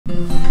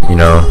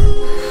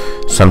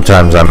know.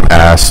 Sometimes I'm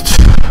asked,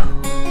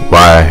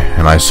 why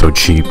am I so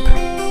cheap?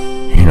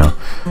 You know,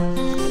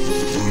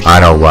 I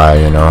know why,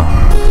 you know,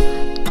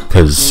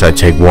 because I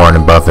take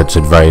Warren Buffett's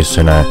advice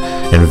and I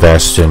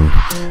invest and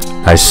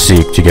I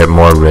seek to get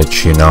more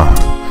rich, you know.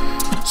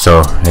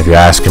 So if you're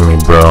asking me,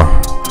 bro,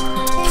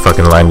 to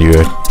fucking lend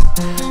you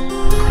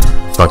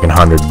fucking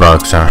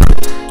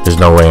 $100, there's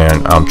no way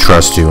I'll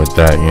trust you with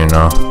that, you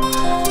know,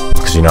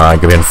 because, you know, I've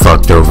been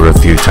fucked over a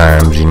few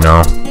times, you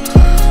know.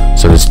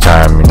 So this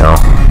time, you know,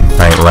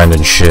 I ain't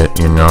lending shit,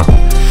 you know.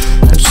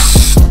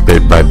 It's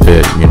bit by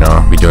bit, you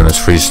know. Be doing this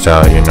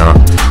freestyle, you know.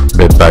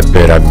 Bit by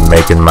bit, I've been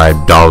making my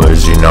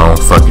dollars, you know.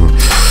 Fucking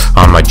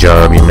on my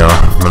job, you know.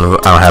 I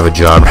don't have a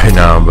job right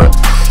now, but,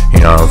 you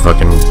know,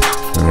 fucking,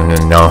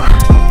 no.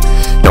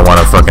 Don't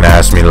want to fucking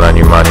ask me to lend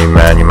you money,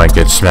 man. You might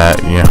get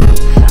smacked, you know.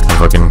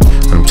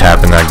 I'm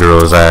tapping that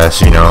girl's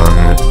ass, you know.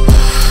 And,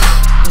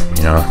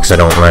 you know, because I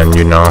don't lend,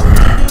 you know.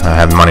 I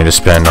have money to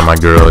spend on my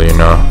girl, you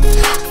know.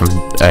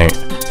 I ain't,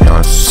 you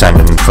know,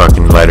 sending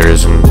fucking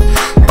letters and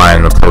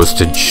buying the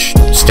postage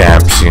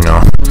stamps, you know,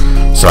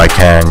 so I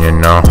can, you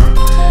know.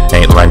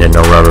 Ain't lending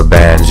no rubber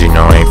bands, you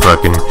know. Ain't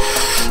fucking,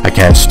 I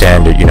can't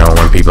stand it, you know,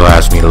 when people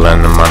ask me to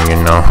lend them money,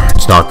 you know.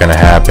 It's not gonna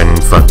happen,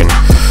 fucking,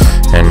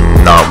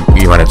 and not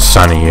when it's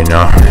sunny, you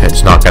know.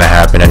 It's not gonna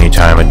happen any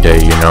time of day,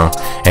 you know.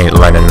 Ain't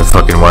lending the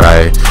fucking what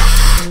I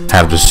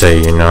have to say,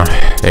 you know.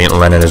 Ain't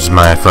lending is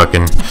my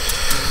fucking,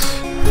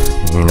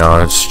 you know,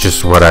 it's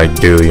just what I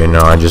do, you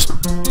know. I just,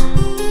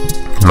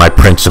 my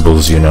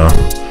principles, you know.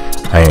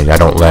 I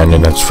don't lend,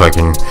 and that's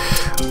fucking,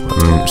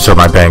 so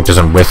my bank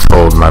doesn't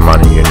withhold my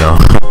money, you know.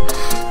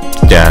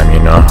 Damn,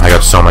 you know, I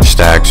got so much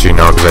stacks, you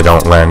know, because I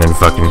don't lend, and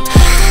fucking,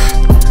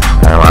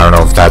 I don't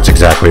know if that's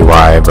exactly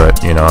why,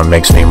 but, you know, it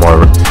makes me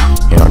more,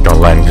 you know,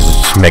 don't lend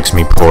because it makes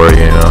me poor,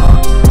 you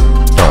know.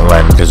 Don't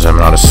lend because I'm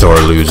not a sore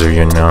loser,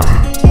 you know.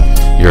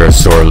 You're a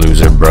sore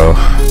loser, bro.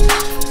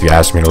 If you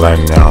ask me to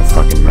lend, I don't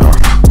fucking know.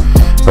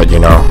 But, you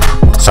know,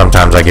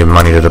 sometimes I give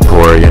money to the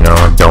poor, you know,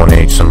 and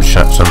donate some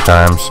shit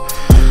sometimes.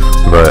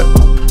 But,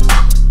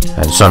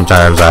 and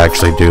sometimes I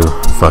actually do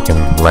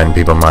fucking lend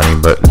people money,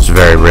 but it's a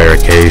very rare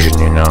occasion,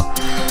 you know.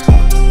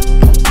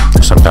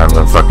 Sometimes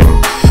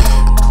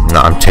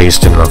I'm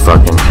tasting the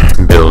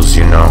fucking bills,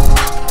 you know.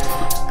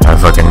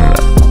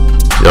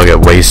 They'll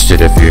get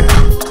wasted if you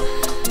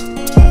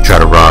try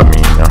to rob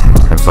me, you know.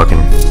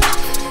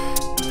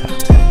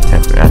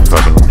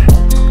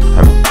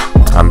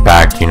 I'm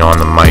back, you know, on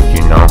the mic,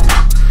 you know.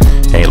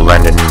 Ain't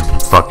lending,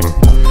 fucking,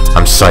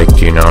 I'm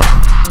psyched, you know,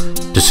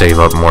 to save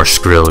up more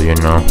skrill, you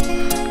know.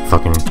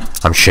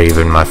 I'm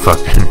shaving my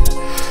fucking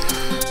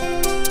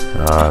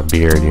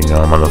beard, you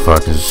know.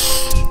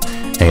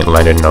 Motherfuckers ain't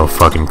lending no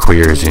fucking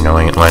queers, you know.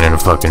 Ain't lending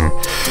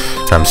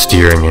I'm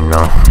steering, you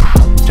know,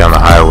 down the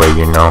highway,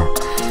 you know.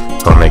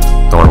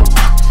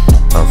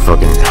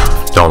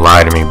 Don't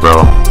lie to me,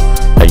 bro,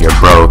 that you're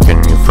broke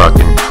and you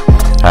fucking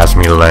ask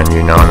me to lend,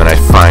 you know, and then I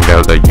find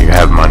out that you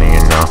have money,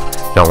 you know.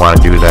 Don't want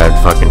to do that.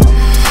 Fucking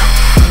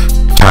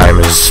time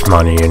is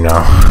money, you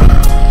know,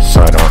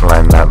 so I don't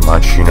lend that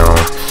much, you know.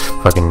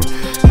 Fucking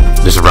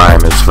this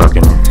rhyme is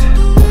fucking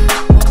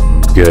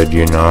good,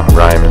 you know.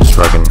 Rhyme is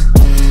fucking,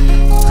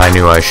 I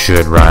knew I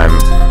should rhyme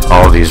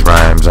all these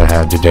rhymes I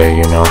had today,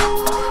 you know.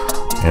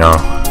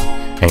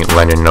 Ain't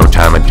lending no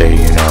time of day,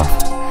 you know.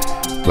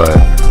 But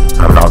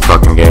I'm not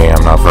fucking gay.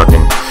 I'm not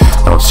fucking,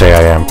 don't say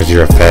I am, because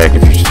you're a fag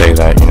if you say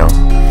that, you know.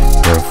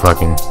 You're a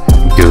fucking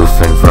goof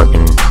and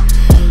fucking,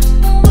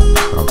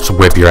 I'll just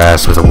whip your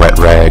ass with a wet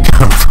rag.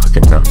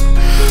 Fucking no.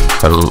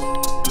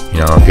 You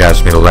know, if you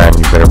ask me to lend,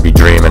 you better be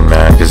dreaming,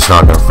 man, because it's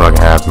not gonna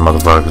fucking happen,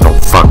 motherfuckers.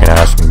 Don't fucking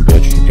ask me,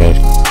 bitch. You guys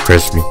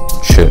crispy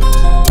shit.